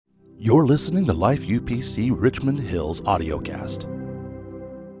You're listening to Life UPC Richmond Hills audiocast.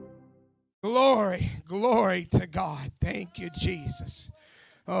 Glory, glory to God. Thank you, Jesus.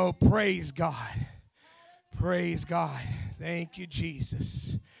 Oh, praise God. Praise God. Thank you,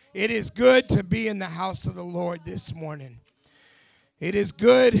 Jesus. It is good to be in the house of the Lord this morning. It is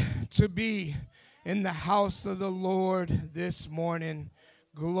good to be in the house of the Lord this morning.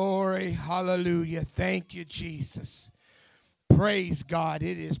 Glory, hallelujah. Thank you, Jesus. Praise God.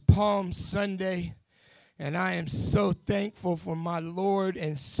 It is Palm Sunday, and I am so thankful for my Lord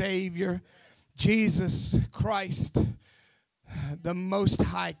and Savior, Jesus Christ, the Most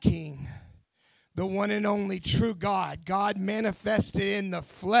High King, the one and only true God, God manifested in the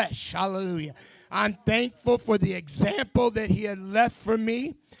flesh. Hallelujah. I'm thankful for the example that he had left for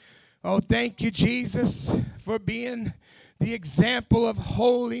me. Oh, thank you, Jesus, for being the example of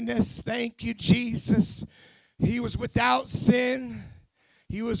holiness. Thank you, Jesus. He was without sin.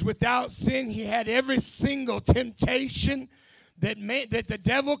 He was without sin. He had every single temptation that the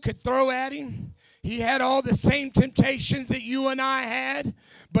devil could throw at him. He had all the same temptations that you and I had,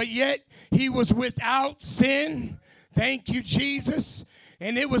 but yet he was without sin. Thank you, Jesus.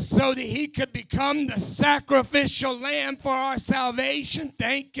 And it was so that he could become the sacrificial lamb for our salvation.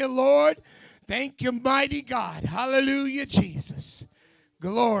 Thank you, Lord. Thank you, mighty God. Hallelujah, Jesus.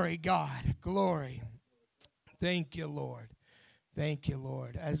 Glory, God. Glory. Thank you, Lord. Thank you,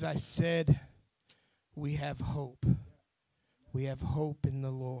 Lord. As I said, we have hope. We have hope in the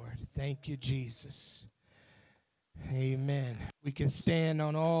Lord. Thank you, Jesus. Amen. We can stand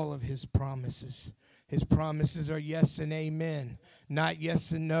on all of his promises. His promises are yes and amen. Not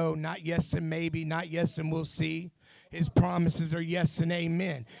yes and no, not yes and maybe, not yes and we'll see. His promises are yes and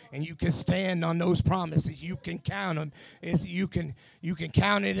amen. And you can stand on those promises. You can count them. You can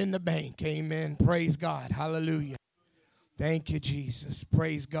count it in the bank. Amen. Praise God. Hallelujah. Thank you, Jesus.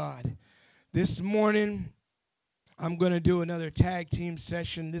 Praise God. This morning, I'm going to do another tag team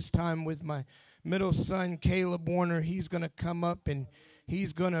session, this time with my middle son, Caleb Warner. He's going to come up and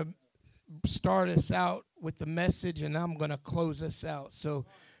he's going to start us out with the message, and I'm going to close us out. So,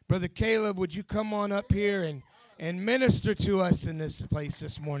 Brother Caleb, would you come on up here and minister to us in this place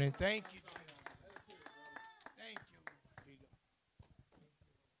this morning? Thank you, Jesus. Thank you. Here you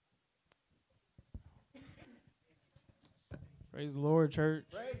go. Praise the Lord, church.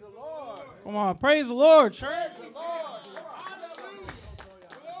 Praise the Lord. Come on, praise the Lord, church. Praise the Lord. Hallelujah.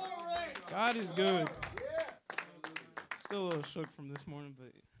 Glory. God is good. Yeah. Still a little shook from this morning,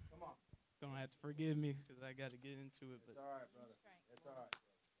 but gonna have to forgive me because I got to get into it. But It's all right, brother. It's all right.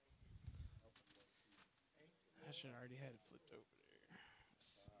 I should have already had it flipped over there. Let's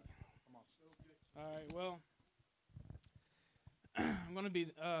see. All right, well, I'm going to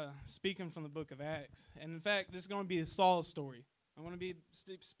be speaking from the book of Acts. And in fact, this is going to be a Saul story. I'm going to be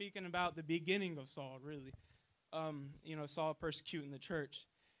speaking about the beginning of Saul, really. Saul persecuting the church.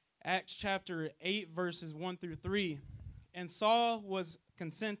 Acts chapter 8, verses 1 through 3. And Saul was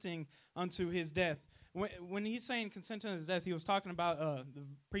consenting unto his death. When he's saying consenting to his death, he was talking about the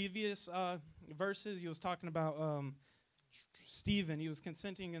previous verses. He was talking about Stephen. He was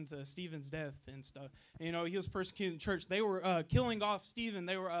consenting into Stephen's death and stuff. He was persecuting the church. They were killing off Stephen.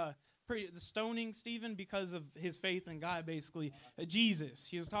 They were stoning Stephen because of his faith in God, basically. Jesus.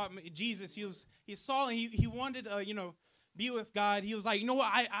 He was talking Jesus. He saw. He wanted be with God. He was like, what?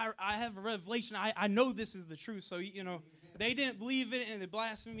 I have a revelation. I know this is the truth. So they didn't believe it, and they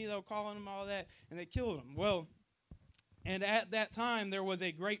blasphemed me. They were calling him all that, and they killed him. Well, and at that time there was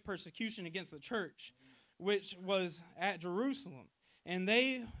a great persecution against the church, which was at Jerusalem. And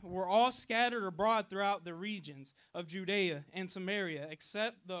they were all scattered abroad throughout the regions of Judea and Samaria,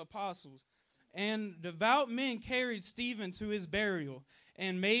 except the apostles. And devout men carried Stephen to his burial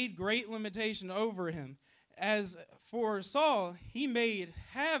and made great lamentation over him. As for Saul, he made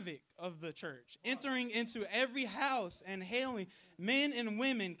havoc of the church, entering into every house and hailing men and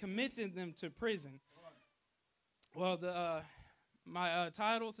women, committing them to prison. Well, my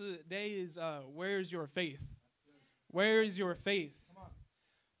title today is Where's Your Faith? Where is your faith?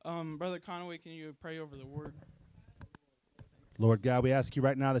 Brother Conaway, can you pray over the word? Lord God, we ask you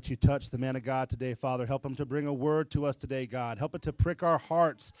right now that you touch the man of God today, Father. Help him to bring a word to us today, God. Help it to prick our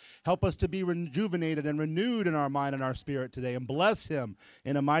hearts. Help us to be rejuvenated and renewed in our mind and our spirit today. And bless him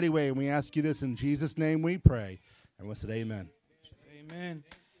in a mighty way. And we ask you this in Jesus' name we pray. And we said amen. Amen.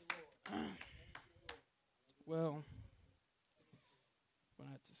 Well, I'm going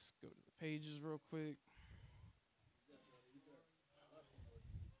to have to go to the pages real quick.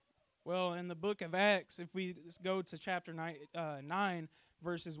 Well, in the book of Acts, if we just go to chapter 9,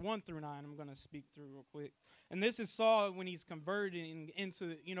 verses 1 through 9. I'm going to speak through real quick. And this is Saul when he's converting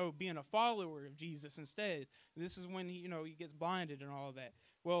into, being a follower of Jesus instead. This is when he gets blinded and all of that.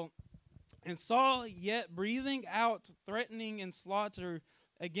 Well, and Saul, yet breathing out, threatening and slaughter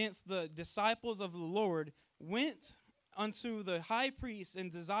against the disciples of the Lord, went unto the high priest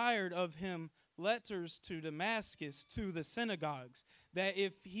and desired of him letters to Damascus, to the synagogues, that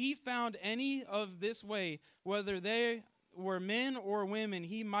if he found any of this way, whether they were men or women,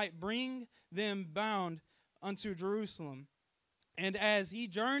 he might bring them bound unto Jerusalem. And as he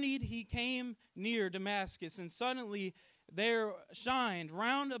journeyed, he came near Damascus, and suddenly there shined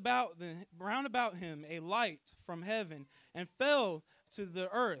round about him a light from heaven, and fell to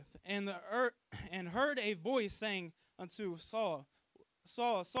the earth, and heard a voice saying unto Saul,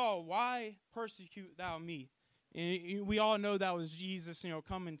 Saul, Saul, why persecute thou me? And we all know that was Jesus,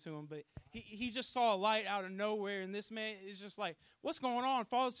 coming to him, but he just saw a light out of nowhere, and this man is just like, what's going on?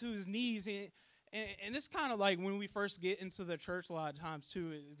 Falls to his knees, and it's kind of like when we first get into the church a lot of times,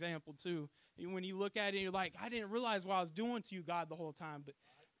 too, example, too. When you look at it, you're like, I didn't realize what I was doing to you, God, the whole time. But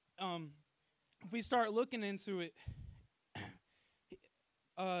if we start looking into it,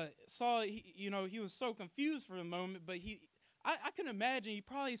 Saul, he was so confused for a moment, but I can imagine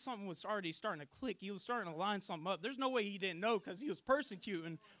something was already starting to click. He was starting to line something up. There's no way he didn't know because he was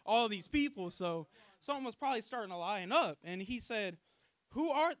persecuting all these people. So something was probably starting to line up. And he said, who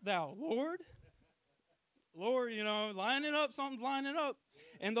art thou, Lord? Lord, lining up, something's lining up.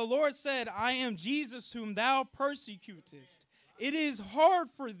 And the Lord said, I am Jesus whom thou persecutest. It is hard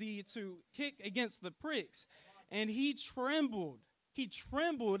for thee to kick against the pricks. And he trembled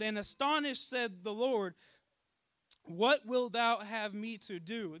and astonished said the Lord, what wilt thou have me to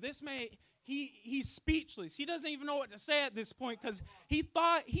do? This man, he's speechless. He doesn't even know what to say at this point because he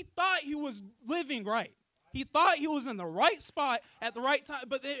thought he was living right. He thought he was in the right spot at the right time.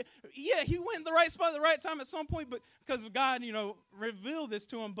 But he went in the right spot at the right time at some point, but because God, revealed this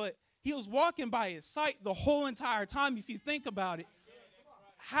to him. But he was walking by his sight the whole entire time, if you think about it.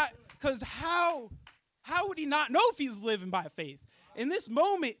 Because how would he not know if he was living by faith? In this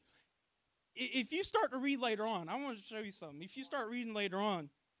moment, if you start to read later on, I want to show you something. If you start reading later on,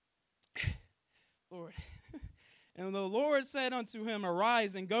 Lord, and the Lord said unto him,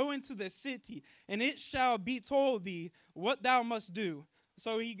 arise and go into the city, and it shall be told thee what thou must do.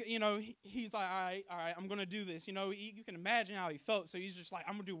 So he's like, all right, I'm going to do this. You can imagine how he felt. So he's just like,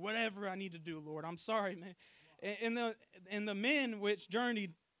 I'm going to do whatever I need to do, Lord. I'm sorry, man. And the men which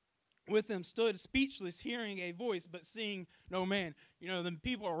journeyed with him stood speechless, hearing a voice, but seeing no man. The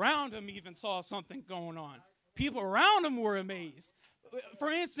people around him even saw something going on. People around him were amazed. For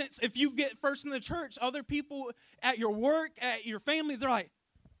instance, if you get first in the church, other people at your work, at your family, they're like,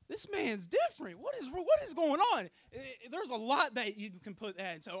 this man's different. What is going on? There's a lot that you can put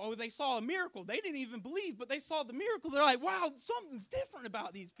that into. Oh, they saw a miracle. They didn't even believe, but they saw the miracle. They're like, wow, something's different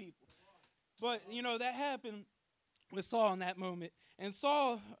about these people. But, that happened with Saul in that moment. And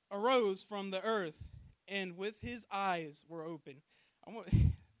Saul arose from the earth, and with his eyes were open.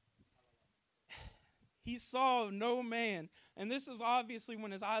 He saw no man. And this was obviously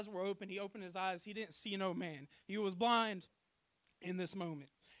when his eyes were open. He opened his eyes. He didn't see no man. He was blind in this moment.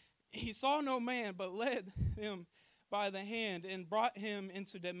 He saw no man, but led him by the hand and brought him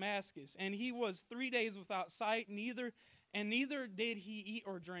into Damascus. And he was 3 days without sight, neither did he eat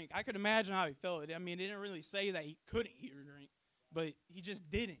or drink. I could imagine how he felt. I mean, it didn't really say that he couldn't eat or drink, but he just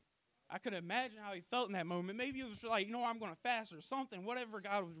didn't. I could imagine how he felt in that moment. Maybe it was like, I'm going to fast or something, whatever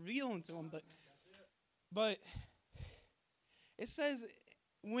God was revealing to him. But it says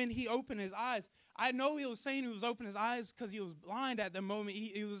when he opened his eyes, I know he was saying he was opening his eyes because he was blind at the moment.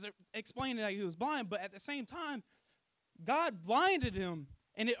 He was explaining that he was blind, but at the same time, God blinded him,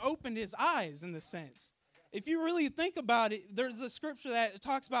 and it opened his eyes in the sense. If you really think about it, there's a scripture that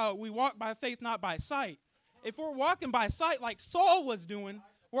talks about we walk by faith, not by sight. If we're walking by sight like Saul was doing,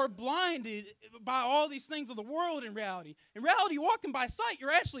 we're blinded by all these things of the world in reality. In reality, walking by sight,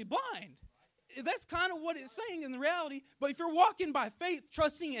 you're actually blind. That's kind of what it's saying in the reality. But if you're walking by faith,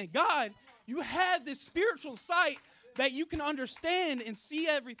 trusting in God, you have this spiritual sight that you can understand and see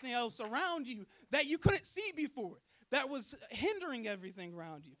everything else around you that you couldn't see before, that was hindering everything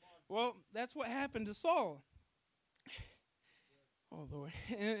around you. Well, that's what happened to Saul. Oh, Lord.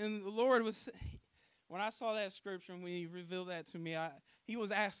 And the Lord was, when I saw that scripture and when he revealed that to me, he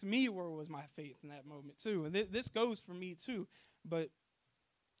was asking me where was my faith in that moment too. And this goes for me too. But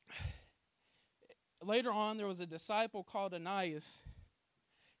later on, there was a disciple called Ananias.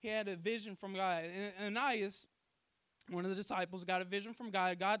 He had a vision from God. And Ananias, one of the disciples, got a vision from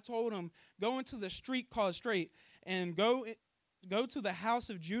God. God told him, go into the street called Straight and go go to the house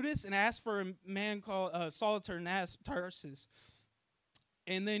of Judas and ask for a man called Saul of Tarsus.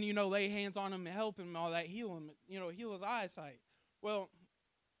 And then, lay hands on him and help him and all that, heal him, heal his eyesight. Well,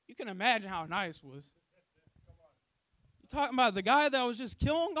 you can imagine how nice it was. You're talking about the guy that was just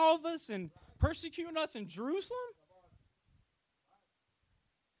killing all of us and persecuting us in Jerusalem?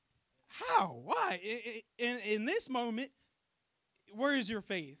 How? Why? In this moment, where is your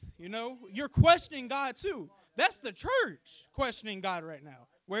faith? You're questioning God too. That's the church questioning God right now.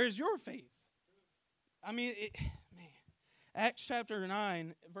 Where's your faith? I mean, Acts chapter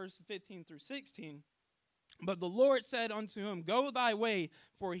 9, verse 15 through 16. But the Lord said unto him, Go thy way,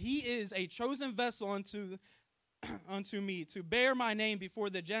 for he is a chosen vessel unto me, to bear my name before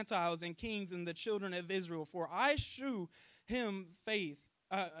the Gentiles and kings and the children of Israel. For I shew him faith,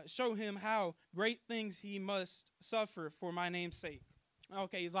 show him how great things he must suffer for my name's sake.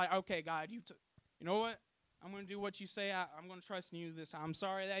 Okay, he's like, okay, God, you know what? I'm going to do what you say. I'm going to trust in you this time. I'm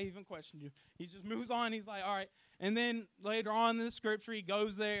sorry that I even questioned you. He just moves on. He's like, all right. And then later on in the scripture, he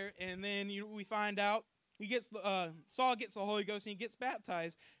goes there, and then we find out Saul gets the Holy Ghost, and he gets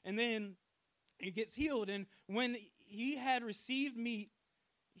baptized, and then he gets healed. And when he had received meat,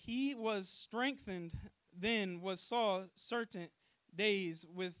 he was strengthened. Then was Saul certain days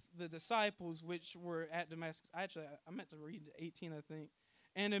with the disciples which were at Damascus. Actually, I meant to read 18, I think.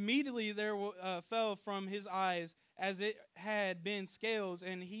 And immediately there fell from his eyes as it had been scales,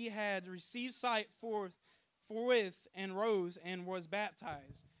 and he had received sight forthwith, and rose and was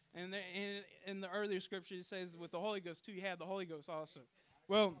baptized. And in the earlier scripture it says with the Holy Ghost too, he had the Holy Ghost also.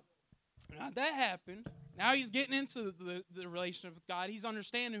 Well, now that happened. Now he's getting into the relationship with God. He's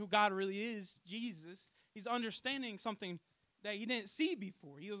understanding who God really is, Jesus. He's understanding something that he didn't see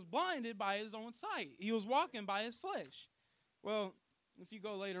before. He was blinded by his own sight. He was walking by his flesh. Well, if you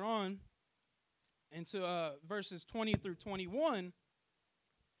go later on into verses 20 through 21,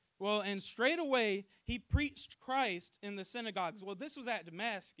 well, and straightway he preached Christ in the synagogues. Well, this was at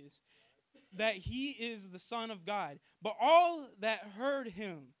Damascus, that he is the Son of God. But all that heard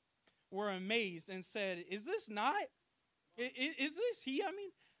him were amazed and said, Is this not? Is this he,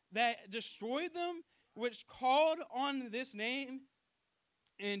 that destroyed them, which called on this name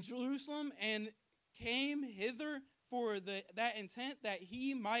in Jerusalem and came hither for that intent, that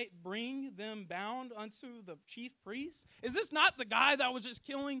he might bring them bound unto the chief priests? Is this not the guy that was just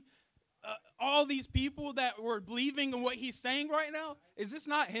killing all these people that were believing in what he's saying right now? Is this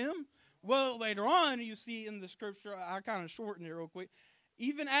not him? Well, later on, you see in the scripture, I kind of shortened it real quick.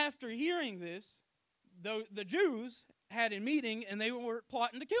 Even after hearing this, the Jews had a meeting, and they were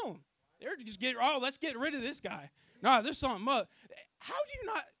plotting to kill him. They were just let's get rid of this guy. No, there's something up. How do you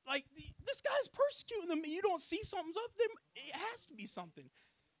not, this guy's persecuting them, and you don't see something's up there? It has to be something.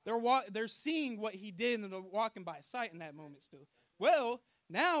 They're seeing what he did, and they're walking by sight in that moment still. Well,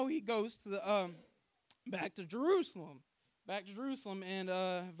 now he goes to back to Jerusalem. And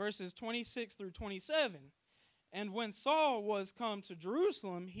verses 26 through 27. And when Saul was come to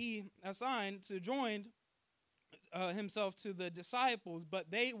Jerusalem, he assigned to join himself to the disciples,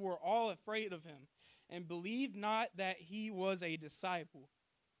 but they were all afraid of him and believed not that he was a disciple.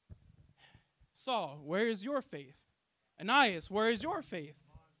 Saul, where is your faith? Ananias, where is your faith?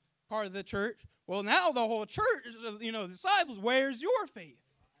 Part of the church. Well, now the whole church, disciples, where's your faith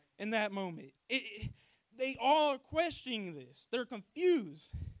in that moment? They all are questioning this. They're confused.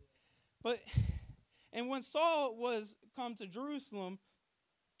 And when Saul was come to Jerusalem,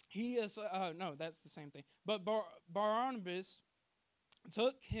 he is, no, that's the same thing. But Barnabas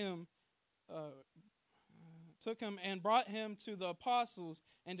took him and brought him to the apostles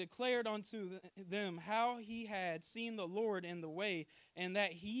and declared unto them how he had seen the Lord in the way, and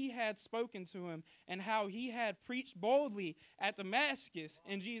that he had spoken to him, and how he had preached boldly at Damascus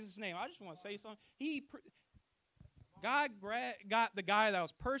in Jesus' name. I just want to say something. God got the guy that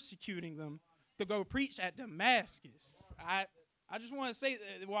was persecuting them to go preach at Damascus. I just want to say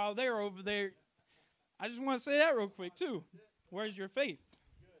that while they're over there, I just want to say that real quick too. Where's your faith?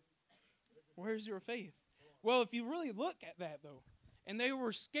 Where's your faith? Well, if you really look at that though, and they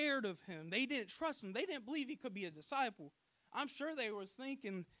were scared of him, they didn't trust him, they didn't believe he could be a disciple. I'm sure they was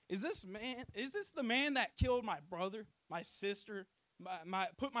thinking, is this the man that killed my brother, my sister,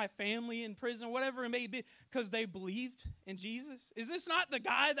 put my family in prison, whatever it may be, because they believed in Jesus? Is this not the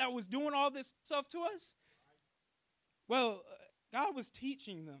guy that was doing all this stuff to us? Well, God was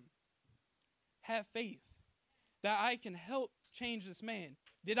teaching them, have faith, that I can help change this man.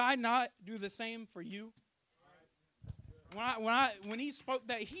 Did I not do the same for you? When he spoke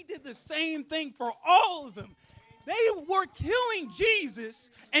that, he did the same thing for all of them. They were killing Jesus,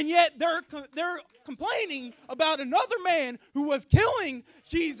 and yet they're complaining about another man who was killing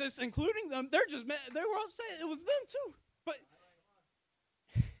Jesus, including them. They were upset. It was them too. But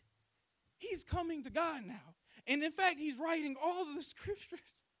he's coming to God now. And in fact, he's writing all of the scriptures.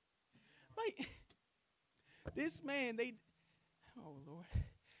 Like, this man, oh Lord.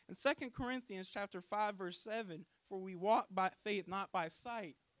 In 2 Corinthians chapter 5, verse 7, for we walk by faith, not by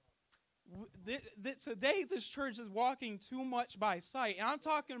sight. Today, this church is walking too much by sight. And I'm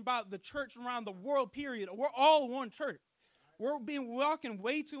talking about the church around the world, period. We're all one church. We're walking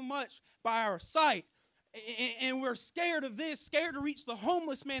way too much by our sight. And we're scared of this, scared to reach the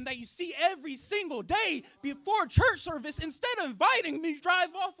homeless man that you see every single day before church service. Instead of inviting him, you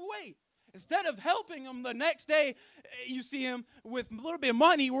drive off away. Instead of helping him the next day, you see him with a little bit of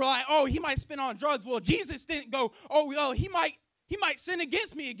money. We're like, oh, he might spend on drugs. Well, Jesus didn't go, oh, he might sin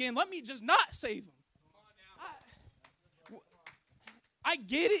against me again. Let me just not save him. I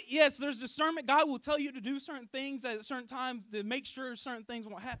get it. Yes, there's discernment. God will tell you to do certain things at certain times to make sure certain things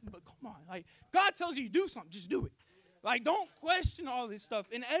won't happen. But come on, like, God tells you to do something, just do it. Like, don't question all this stuff.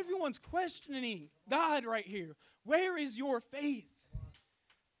 And everyone's questioning God right here. Where is your faith?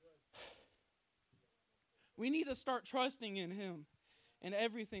 We need to start trusting in him in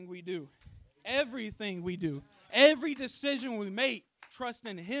everything we do. Everything we do. Every decision we make, trust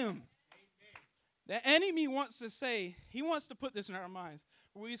in him. The enemy wants to say, he wants to put this in our minds.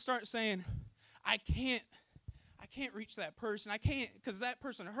 We start saying, I can't reach that person. I can't, because that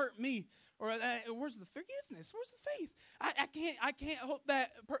person hurt me. Or where's the forgiveness? Where's the faith? I can't help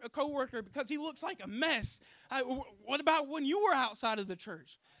that coworker because he looks like a mess. What about when you were outside of the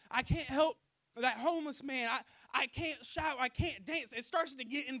church? I can't help that homeless man. I can't shout. I can't dance. It starts to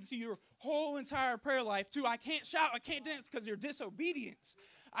get into your whole entire prayer life too. I can't shout. I can't dance because you're disobedience.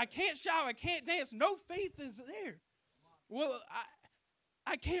 I can't shout. I can't dance. No faith is there. Well,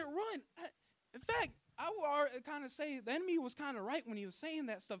 I can't run. In fact, I would kind of say the enemy was kind of right when he was saying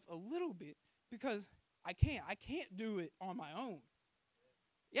that stuff a little bit, because I can't do it on my own.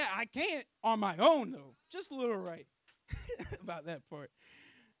 Yeah, I can't on my own though. Just a little right about that part.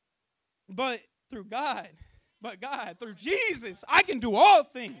 But through God, through Jesus, I can do all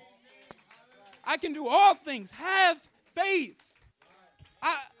things. I can do all things. Have faith.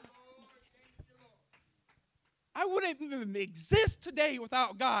 I wouldn't even exist today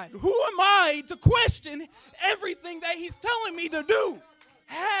without God. Who am I to question everything that he's telling me to do?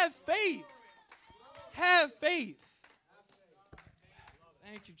 Have faith. Have faith.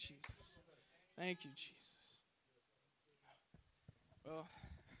 Thank you, Jesus. Thank you, Jesus. Well,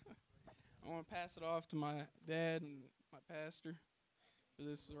 I want to pass it off to my dad and my pastor for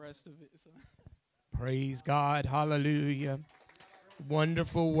the rest of it. So. Praise God. Hallelujah.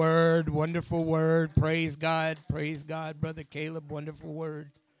 Wonderful word. Wonderful word. Praise God. Praise God, Brother Caleb. Wonderful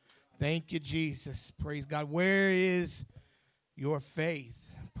word. Thank you, Jesus. Praise God. Where is your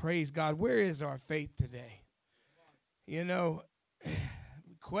faith? Praise God. Where is our faith today? You know,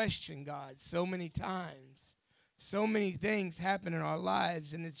 we question God so many times. So many things happen in our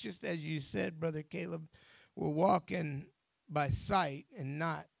lives, and it's just as you said, Brother Caleb, we're walking by sight and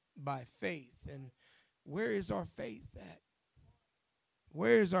not by faith. And where is our faith at?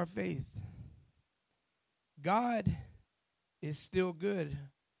 Where is our faith? God is still good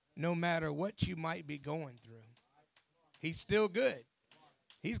no matter what you might be going through. He's still good.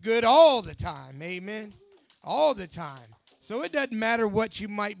 He's good all the time, amen? All the time. So it doesn't matter what you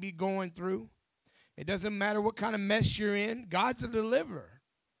might be going through. It doesn't matter what kind of mess you're in. God's a deliverer,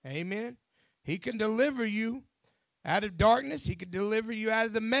 amen? He can deliver you out of darkness. He can deliver you out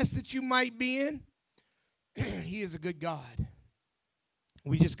of the mess that you might be in. He is a good God.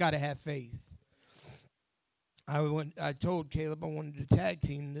 We just got to have faith. I told Caleb I wanted to tag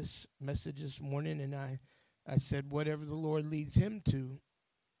team this message this morning, and I said whatever the Lord leads him to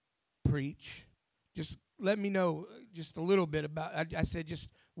preach, just let me know just a little bit about. I said just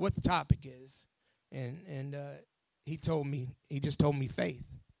what the topic is, and he just told me faith.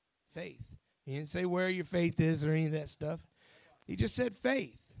 He didn't say where your faith is or any of that stuff. He just said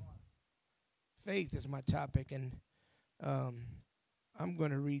faith. Faith is my topic, and I'm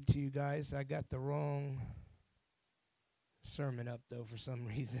going to read to you guys. I got the wrong sermon up, though, for some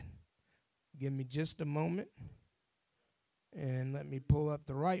reason. Give me just a moment, and let me pull up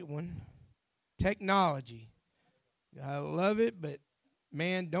the right one. Technology. I love it, but,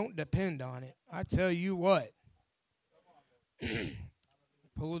 man, don't depend on it. I tell you what.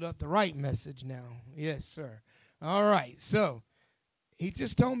 Pulled up the right message now. Yes, sir. All right, so he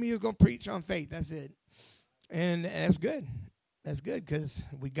just told me he was going to preach on faith. That's it. And that's good. That's good because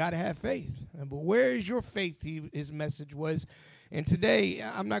we got to have faith. But where is your faith? His message was. And today,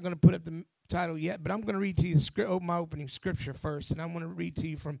 I'm not going to put up the title yet, but I'm going to read to you my opening scripture first. And I'm going to read to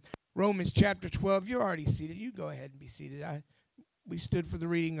you from Romans chapter 12. You're already seated. You go ahead and be seated. We stood for the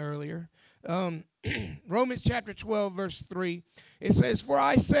reading earlier. Romans chapter 12, verse 3. It says, "For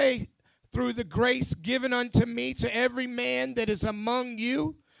I say, through the grace given unto me, to every man that is among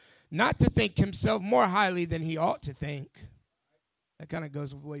you, not to think himself more highly than he ought to think." That kind of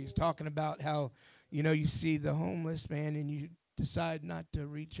goes with what he's talking about, how, you see the homeless man and you decide not to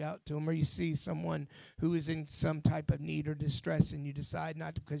reach out to him, or you see someone who is in some type of need or distress and you decide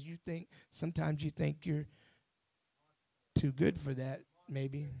not to, because sometimes you think you're too good for that,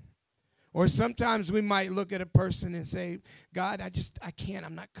 maybe. Or sometimes we might look at a person and say, "God, I can't,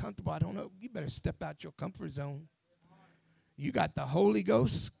 I'm not comfortable, I don't know." You better step out your comfort zone. You got the Holy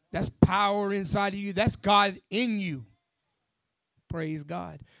Ghost. That's power inside of you. That's God in you. Praise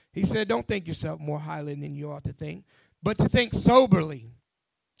God. He said, don't think yourself more highly than you ought to think, but to think soberly.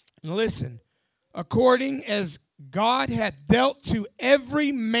 And listen, according as God hath dealt to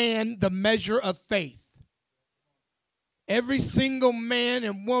every man the measure of faith. Every single man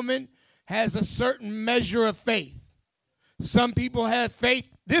and woman has a certain measure of faith. Some people have faith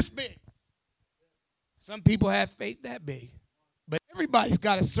this big. Some people have faith that big. But everybody's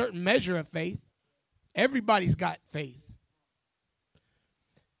got a certain measure of faith. Everybody's got faith.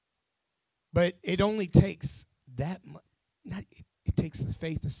 But it only takes that much. It takes the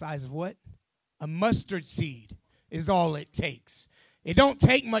faith the size of what? A mustard seed is all it takes. It don't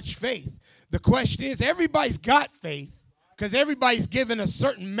take much faith. The question is, everybody's got faith because everybody's given a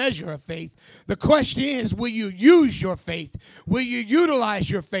certain measure of faith. The question is, will you use your faith? Will you utilize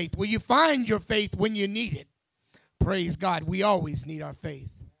your faith? Will you find your faith when you need it? Praise God. We always need our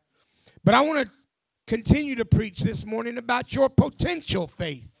faith. But I want to continue to preach this morning about your potential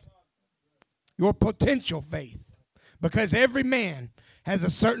faith. Your potential faith. Because every man has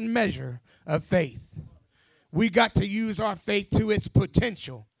a certain measure of faith. We got to use our faith to its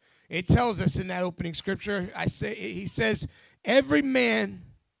potential. It tells us in that opening scripture, he says, every man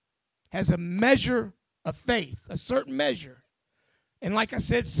has a measure of faith, a certain measure. And like I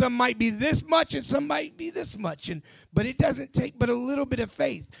said, some might be this much and some might be this much. But it doesn't take but a little bit of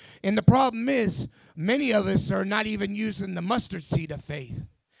faith. And the problem is, many of us are not even using the mustard seed of faith.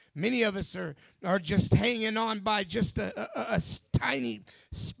 Many of us are just hanging on by just a tiny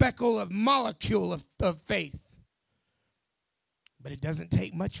speckle of molecule of faith. But it doesn't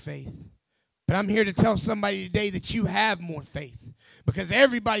take much faith. But I'm here to tell somebody today that you have more faith. Because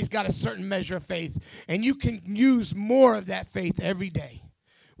everybody's got a certain measure of faith. And you can use more of that faith every day.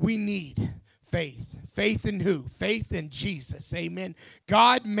 We need faith. Faith in who? Faith in Jesus. Amen.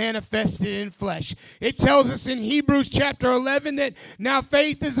 God manifested in flesh. It tells us in Hebrews chapter 11 that now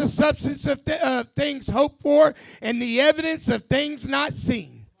faith is the substance of things hoped for and the evidence of things not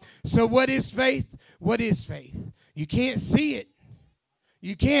seen. So what is faith? What is faith? You can't see it.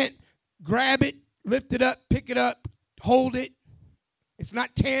 You can't grab it, lift it up, pick it up, hold it. It's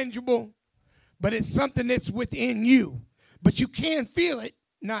not tangible, but it's something that's within you. But you can feel it,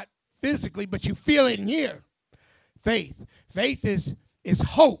 not physically, but you feel it in here. Faith. Faith is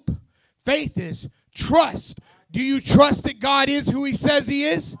hope. Faith is trust. Do you trust that God is who he says he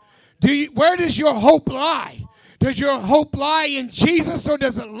is? Where does your hope lie? Does your hope lie in Jesus or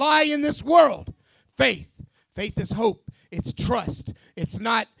does it lie in this world? Faith. Faith is hope. It's trust. It's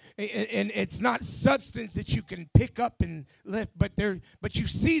not substance that you can pick up and lift, but you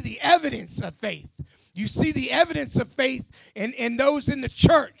see the evidence of faith. You see the evidence of faith in those in the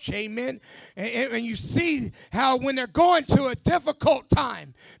church, amen. And you see how when they're going to a difficult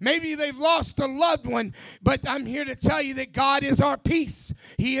time, maybe they've lost a loved one, but I'm here to tell you that God is our peace.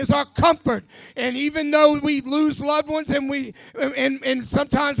 He is our comfort. And even though we lose loved ones and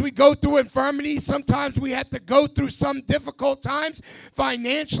sometimes we go through infirmity, sometimes we have to go through some difficult times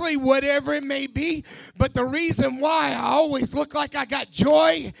financially, whatever it may be. But the reason why I always look like I got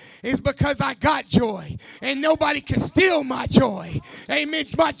joy is because I got joy. And nobody can steal my joy. Amen.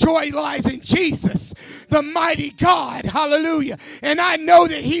 My joy lies in Jesus, the mighty God. Hallelujah. And I know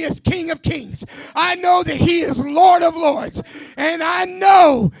that he is King of Kings. I know that he is Lord of Lords. And I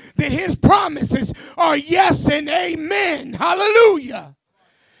know that his promises are yes and amen. Hallelujah.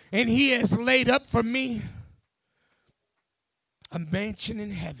 And he has laid up for me a mansion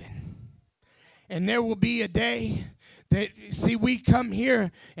in heaven. And there will be a day That, see, we come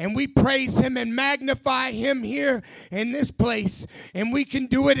here and we praise him and magnify him here in this place. And we can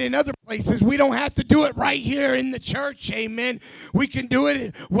do it in other places. We don't have to do it right here in the church. Amen. We can do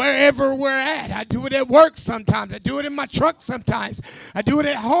it wherever we're at. I do it at work sometimes. I do it in my truck sometimes. I do it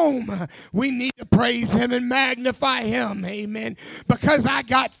at home. We need to praise him and magnify him. Amen. Because I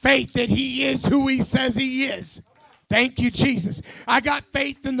got faith that he is who he says he is. Thank you, Jesus. I got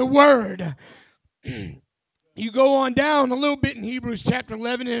faith in the word. You go on down a little bit in Hebrews chapter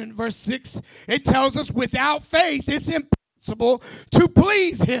 11 and verse 6. It tells us without faith, it's impossible to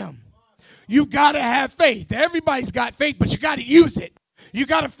please him. You got to have faith. Everybody's got faith, but you got to use it. You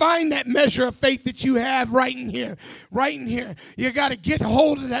got to find that measure of faith that you have right in here. Right in here. You got to get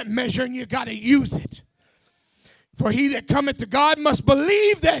hold of that measure and you got to use it. For he that cometh to God must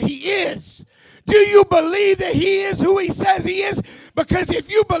believe that he is. Do you believe that he is who he says he is? Because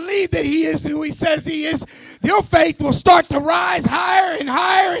if you believe that he is who he says he is, your faith will start to rise higher and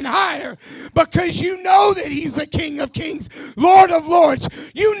higher and higher. Because you know that he's the King of Kings, Lord of Lords.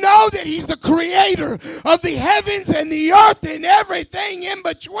 You know that he's the creator of the heavens and the earth and everything in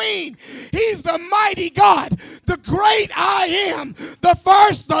between. He's the mighty God, the great I am, the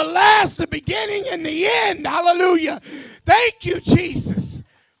first, the last, the beginning, and the end. Hallelujah. Thank you, Jesus.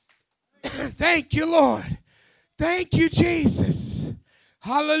 Thank you, Lord. Thank you, Jesus.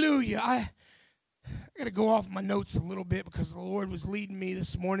 Hallelujah. I got to go off my notes a little bit because the Lord was leading me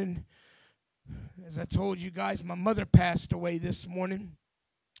this morning. As I told you guys, my mother passed away this morning.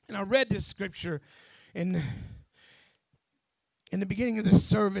 And I read this scripture in the beginning of the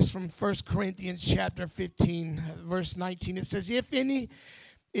service from 1 Corinthians chapter 15, verse 19. It says, if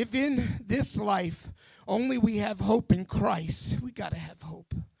in this life only we have hope in Christ, we got to have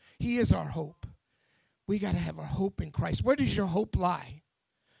hope. He is our hope. We got to have our hope in Christ. Where does your hope lie?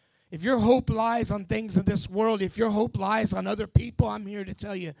 If your hope lies on things of this world, if your hope lies on other people, I'm here to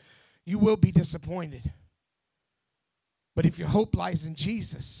tell you, you will be disappointed. But if your hope lies in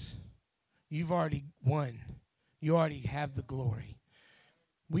Jesus, you've already won. You already have the glory.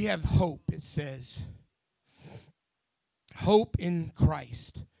 We have hope, it says. Hope in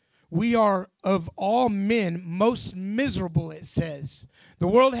Christ. We are of all men most miserable, it says. The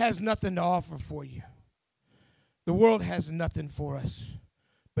world has nothing to offer for you. The world has nothing for us.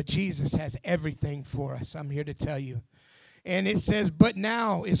 But Jesus has everything for us. I'm here to tell you. And it says, but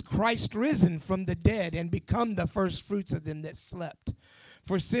now is Christ risen from the dead and become the first fruits of them that slept.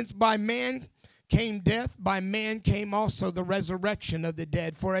 For since by man came death, by man came also the resurrection of the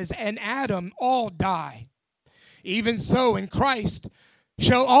dead. For as in Adam all die, even so in Christ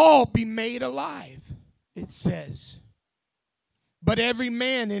shall all be made alive, it says. But every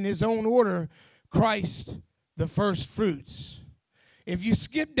man in his own order, Christ the first fruits. If you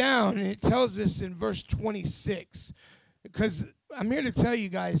skip down, and it tells us in verse 26, because I'm here to tell you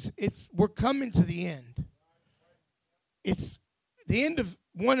guys, we're coming to the end. It's the end of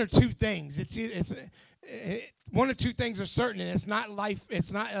one or two things. One or two things are certain, and it's not life.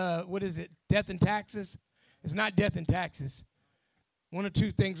 It's not death and taxes. It's not death and taxes. One or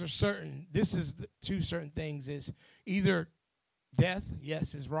two things are certain. This is the two certain things is either death,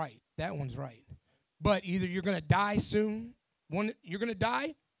 yes, is right. That one's right. But either you're going to die soon, you're going to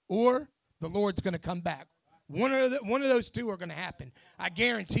die, or the Lord's going to come back. One of those two are going to happen. I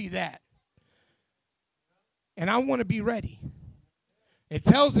guarantee that. And I want to be ready. It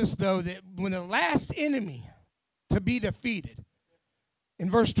tells us, though, that when the last enemy to be defeated, in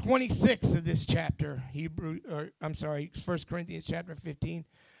verse 26 of this chapter, 1 Corinthians chapter 15,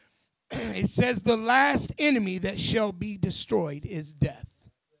 it says the last enemy that shall be destroyed is death.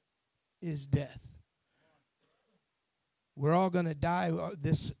 Is death. We're all going to die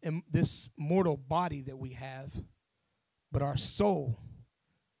this mortal body that we have, but our soul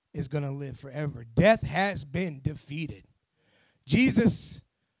is going to live forever. Death has been defeated. Jesus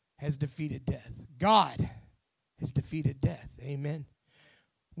has defeated death. God has defeated death. Amen.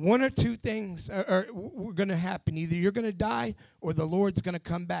 One or two things are going to happen. Either you're going to die or the Lord's going to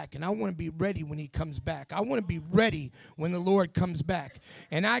come back. And I want to be ready when he comes back. I want to be ready when the Lord comes back.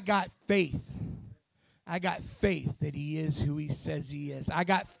 And I got faith. I got faith that he is who he says he is. I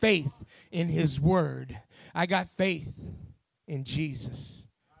got faith in his word. I got faith in Jesus.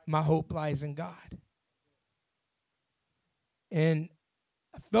 My hope lies in God. And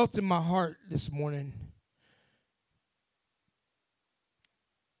I felt in my heart this morning,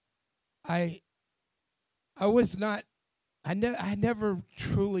 I never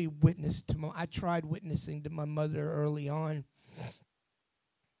truly witnessed to I tried witnessing to my mother early on.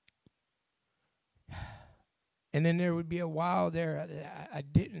 And then there would be a while there I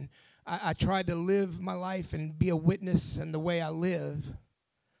I tried to live my life and be a witness in the way I live,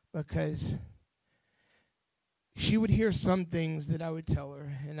 because she would hear some things that I would tell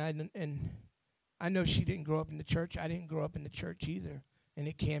her, and I know she didn't grow up in the church. I didn't grow up in the church either, and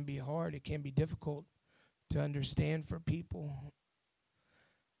it can be hard. It can be difficult to understand for people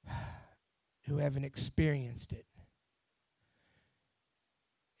who haven't experienced it.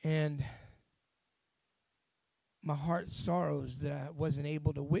 And my heart sorrows that I wasn't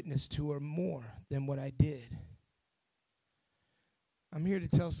able to witness to her more than what I did. I'm here to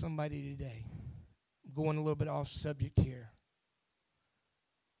tell somebody today, I'm going a little bit off subject here,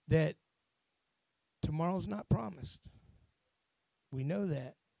 that tomorrow's not promised. We know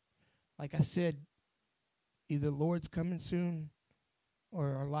that. Like I said, either the Lord's coming soon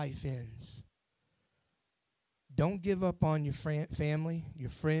or our life ends. Don't give up on your family,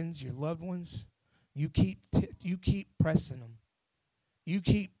 your friends, your loved ones. You keep pressing them. You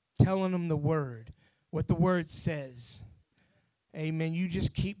keep telling them the word, what the word says. Amen. You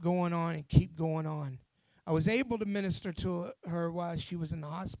just keep going on and keep going on. I was able to minister to her while she was in the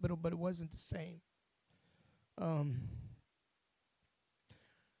hospital, but it wasn't the same.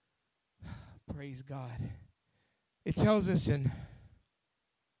 Praise God. It tells us in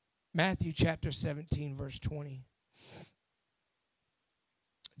Matthew chapter 17, verse 20.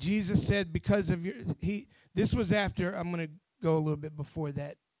 Jesus said, because of this was after, I'm going to go a little bit before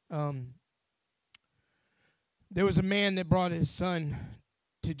that. There was a man that brought his son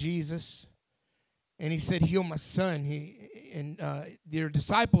to Jesus, and he said, heal my son. Their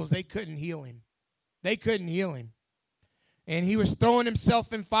disciples, they couldn't heal him. They couldn't heal him. And he was throwing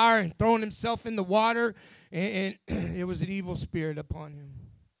himself in fire and throwing himself in the water, and it was an evil spirit upon him.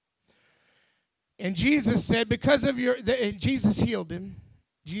 And Jesus said, because of and Jesus healed him.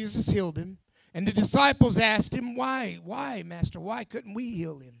 Jesus healed him. And the disciples asked him, why, Master, why couldn't we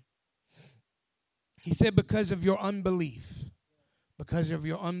heal him? He said, because of your unbelief. Because of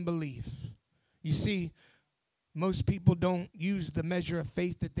your unbelief. You see, most people don't use the measure of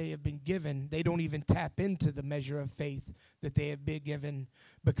faith that they have been given. They don't even tap into the measure of faith that they have been given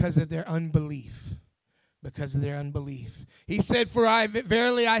because of their unbelief. Because of their unbelief. He said, for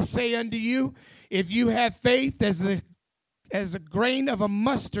verily I say unto you, if you have faith as a grain of a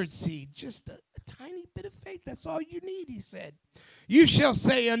mustard seed, just a tiny bit of faith, that's all you need, he said. You shall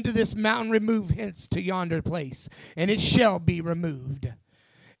say unto this mountain, remove hence to yonder place, and it shall be removed.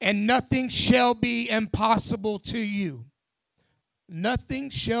 And nothing shall be impossible to you.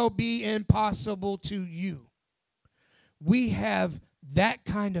 Nothing shall be impossible to you. We have that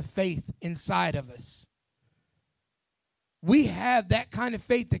kind of faith inside of us. We have that kind of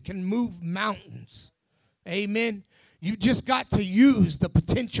faith that can move mountains. Amen. You've just got to use the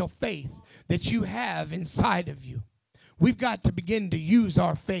potential faith that you have inside of you. We've got to begin to use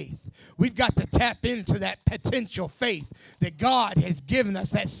our faith. We've got to tap into that potential faith that God has given us,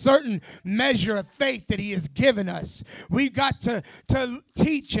 that certain measure of faith that he has given us. We've got to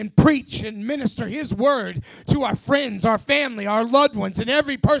teach and preach and minister his word to our friends, our family, our loved ones, and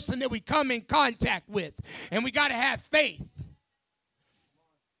every person that we come in contact with. And we got to have faith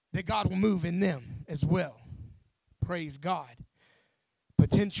that God will move in them as well. Praise God.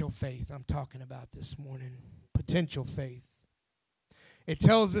 Potential faith I'm talking about this morning. Potential faith. It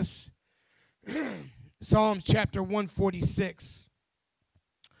tells us, Psalms chapter 146,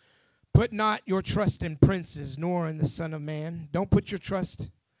 put not your trust in princes, nor in the Son of Man. Don't put your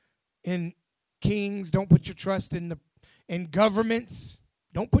trust in kings. Don't put your trust in governments.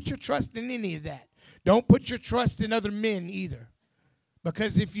 Don't put your trust in any of that. Don't put your trust in other men either.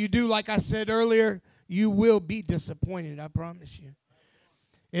 Because if you do, like I said earlier, you will be disappointed, I promise you.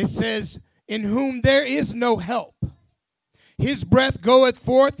 It says, in whom there is no help. His breath goeth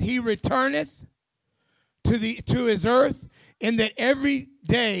forth, he returneth to his earth, and that every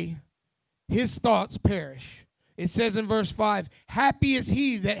day his thoughts perish. It says in verse 5, happy is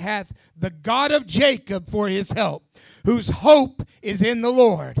he that hath the God of Jacob for his help, whose hope is in the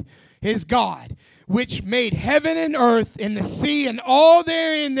Lord, his God, which made heaven and earth and the sea and all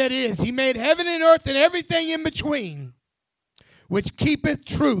therein that is. He made heaven and earth and everything in between, which keepeth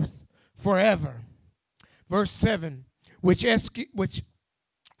truth forever. Verse 7, which executeth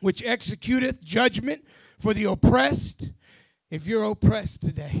judgment for the oppressed. If you're oppressed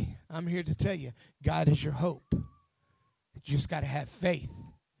today, I'm here to tell you, God is your hope. You just got to have faith.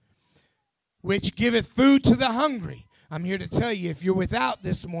 Which giveth food to the hungry. I'm here to tell you, if you're without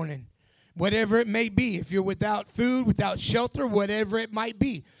this morning, whatever it may be, if you're without food, without shelter, whatever it might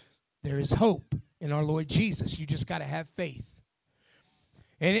be, there is hope in our Lord Jesus. You just got to have faith.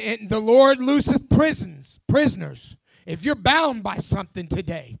 And the Lord looseth prisoners. If you're bound by something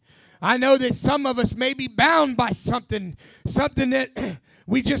today, I know that some of us may be bound by something that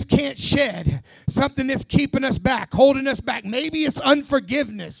we just can't shed, something that's keeping us back, holding us back. Maybe it's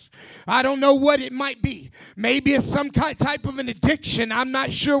unforgiveness. I don't know what it might be. Maybe it's some type of an addiction. I'm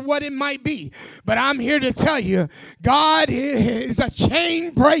not sure what it might be. But I'm here to tell you, God is a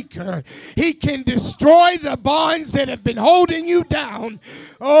chain breaker. He can destroy the bonds that have been holding you down.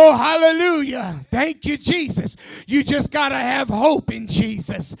 Oh, hallelujah. Thank you, Jesus. You just got to have hope in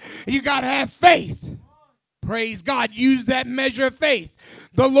Jesus. You got to have faith. Praise God. Use that measure of faith.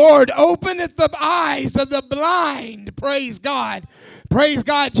 The Lord openeth the eyes of the blind. Praise God. Praise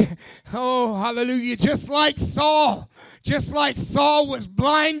God. Oh, hallelujah. Just like Saul was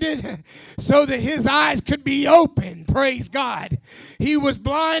blinded so that his eyes could be open. Praise God. He was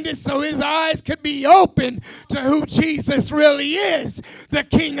blinded so his eyes could be open to who Jesus really is, the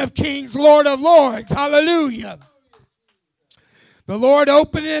King of Kings, Lord of Lords. Hallelujah. The Lord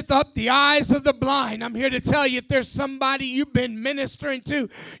openeth up the eyes of the blind. I'm here to tell you, if there's somebody you've been ministering to,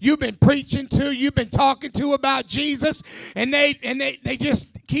 you've been preaching to, you've been talking to about Jesus, and they just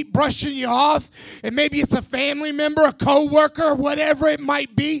keep brushing you off, and maybe it's a family member, a co-worker, whatever it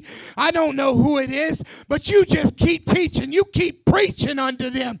might be. I don't know who it is, but you just keep teaching. You keep preaching unto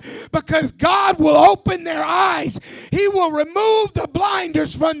them, because God will open their eyes. He will remove the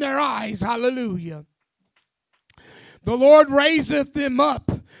blinders from their eyes. Hallelujah. The Lord raiseth them up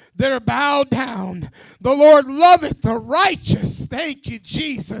that are bowed down. The Lord loveth the righteous. Thank you,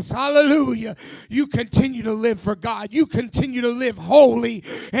 Jesus. Hallelujah. You continue to live for God. You continue to live holy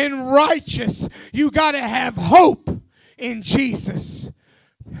and righteous. You got to have hope in Jesus.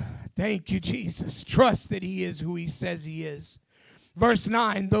 Thank you, Jesus. Trust that He is who He says He is. Verse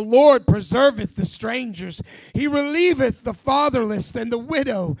 9, the Lord preserveth the strangers. He relieveth the fatherless and the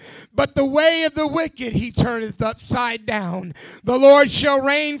widow. But the way of the wicked He turneth upside down. The Lord shall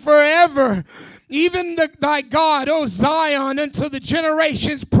reign forever. Even thy God, O Zion, unto the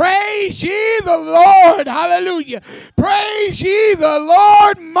generations. Praise ye the Lord. Hallelujah. Praise ye the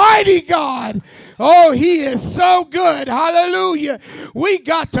Lord, mighty God. Oh, He is so good. Hallelujah. We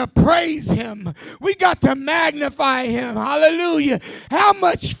got to praise Him. We got to magnify Him. Hallelujah. How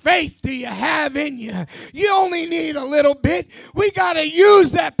much faith do you have in you? You only need a little bit. We got to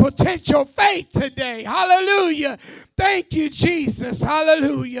use that potential faith today. Hallelujah. Thank you, Jesus.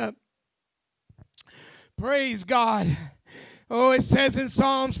 Hallelujah. Praise God. Oh, it says in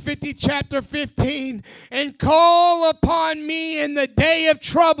Psalms 50, chapter 15, and call upon me in the day of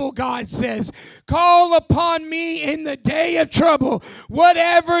trouble, God says. Call upon me in the day of trouble.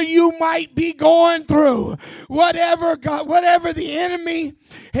 Whatever you might be going through, whatever the enemy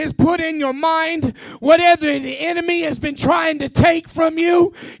has put in your mind, whatever the enemy has been trying to take from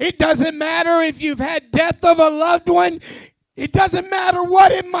you, it doesn't matter if you've had death of a loved one. It doesn't matter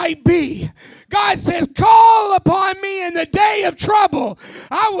what it might be. God says, call upon me in the day of trouble.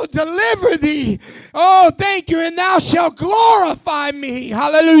 I will deliver thee. Oh, thank you. And thou shalt glorify me.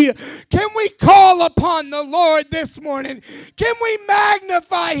 Hallelujah. Can we call upon the Lord this morning? Can we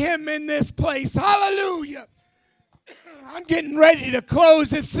magnify Him in this place? Hallelujah. I'm getting ready to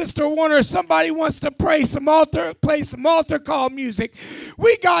close. If Sister Warner, somebody wants to play some altar call music,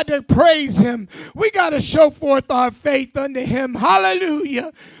 we got to praise Him. We got to show forth our faith unto Him.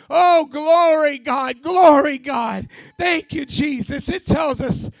 Hallelujah. Oh, glory God, glory God. Thank you, Jesus. It tells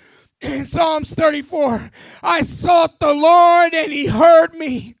us in Psalms 34, I sought the Lord and He heard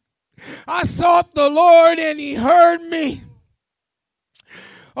me. I sought the Lord and He heard me.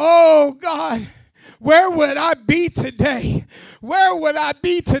 Oh, God. Where would I be today? Where would I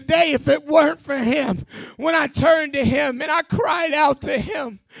be today if it weren't for Him? When I turned to Him and I cried out to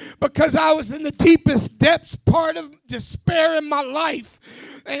Him because I was in the deepest depths, part of despair in my life.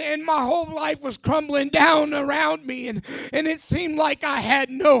 And my whole life was crumbling down around me. And it seemed like I had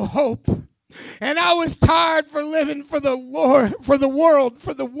no hope. And I was tired for living for the Lord, for the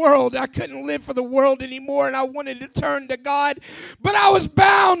world. I couldn't live for the world anymore, and I wanted to turn to God. But I was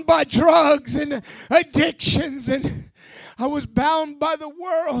bound by drugs and addictions, and I was bound by the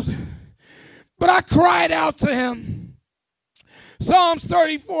world. But I cried out to Him. Psalms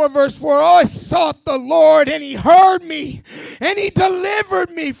 34, verse 4, oh, I sought the Lord, and He heard me, and He delivered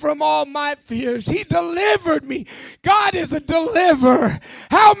me from all my fears. He delivered me. God is a deliverer.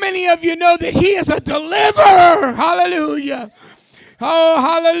 How many of you know that He is a deliverer? Hallelujah. Oh,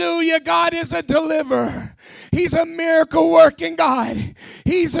 hallelujah. God is a deliverer. He's a miracle working God.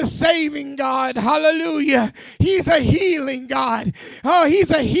 He's a saving God. Hallelujah. He's a healing God. Oh,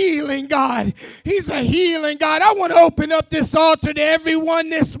 he's a healing God. He's a healing God. I want to open up this altar to everyone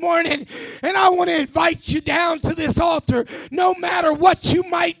this morning, and I want to invite you down to this altar no matter what you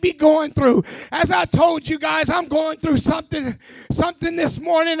might be going through. As I told you guys, I'm going through something this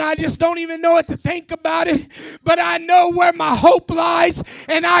morning. I just don't even know what to think about it, but I know where my hope lies,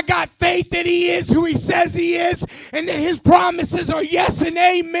 and I got faith that he is who he says he is, and that his promises are yes and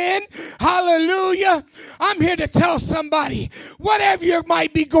amen. Hallelujah. I'm here to tell somebody, whatever you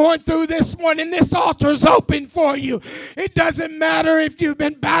might be going through this morning, this altar is open for you. It doesn't matter if you've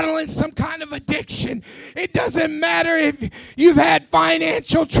been battling some kind of addiction. It doesn't matter if you've had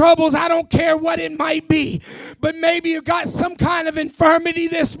financial troubles. I don't care what it might be, but maybe you've got some kind of infirmity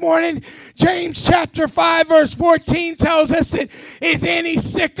this morning. James chapter 5 verse 14 tells us that, is any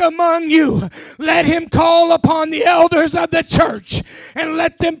sick among you? Let him call upon the elders of the church and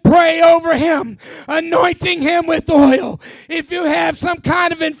let them pray over him, anointing him with oil. If you have some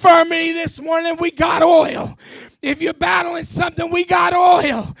kind of infirmity this morning, we got oil. If you're battling something, we got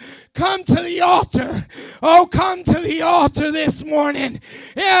oil. Come to the altar. Oh, come to the altar this morning.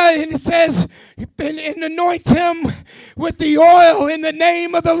 Yeah, and it says, and anoint him with the oil in the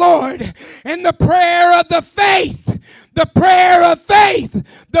name of the Lord. And the prayer of the faith. The prayer of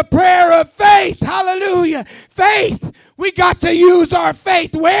faith. The prayer of faith. Hallelujah. Faith. We got to use our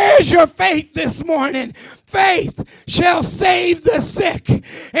faith. Where's your faith this morning? Faith shall save the sick,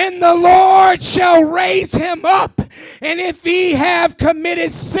 and the Lord shall raise him up. And if he have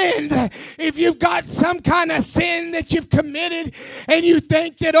committed sin, if you've got some kind of sin that you've committed, and you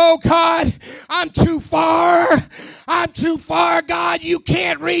think that, oh God, I'm too far, God, you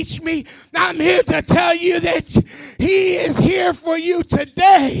can't reach me, I'm here to tell you that he is here for you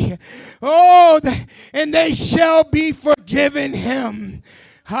today. Oh, and they shall be forgiven him.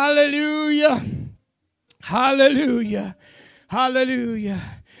 Hallelujah. Hallelujah. Hallelujah.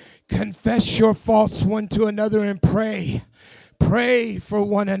 Confess your faults one to another and pray. Pray for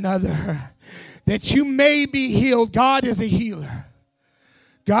one another that you may be healed. God is a healer.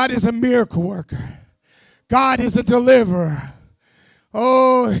 God is a miracle worker. God is a deliverer.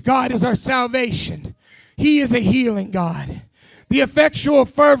 Oh, God is our salvation. He is a healing God. The effectual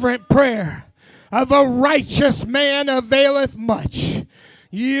fervent prayer of a righteous man availeth much.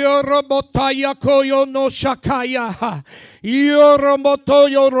 Yoromotaya koyo no shakaya.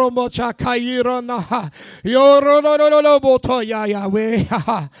 Yoromotoyo romochakayira na. Yororobotoya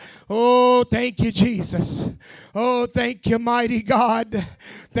Yahweh. Oh, thank you, Jesus. Oh, thank you, mighty God.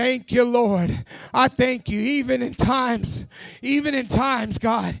 Thank you, Lord. I thank you even in times,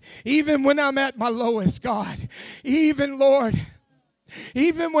 God, even when I'm at my lowest, God, even, Lord,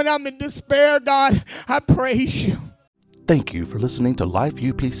 even when I'm in despair, God, I praise you. Thank you for listening to Life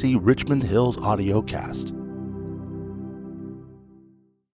UPC Richmond Hills audio cast.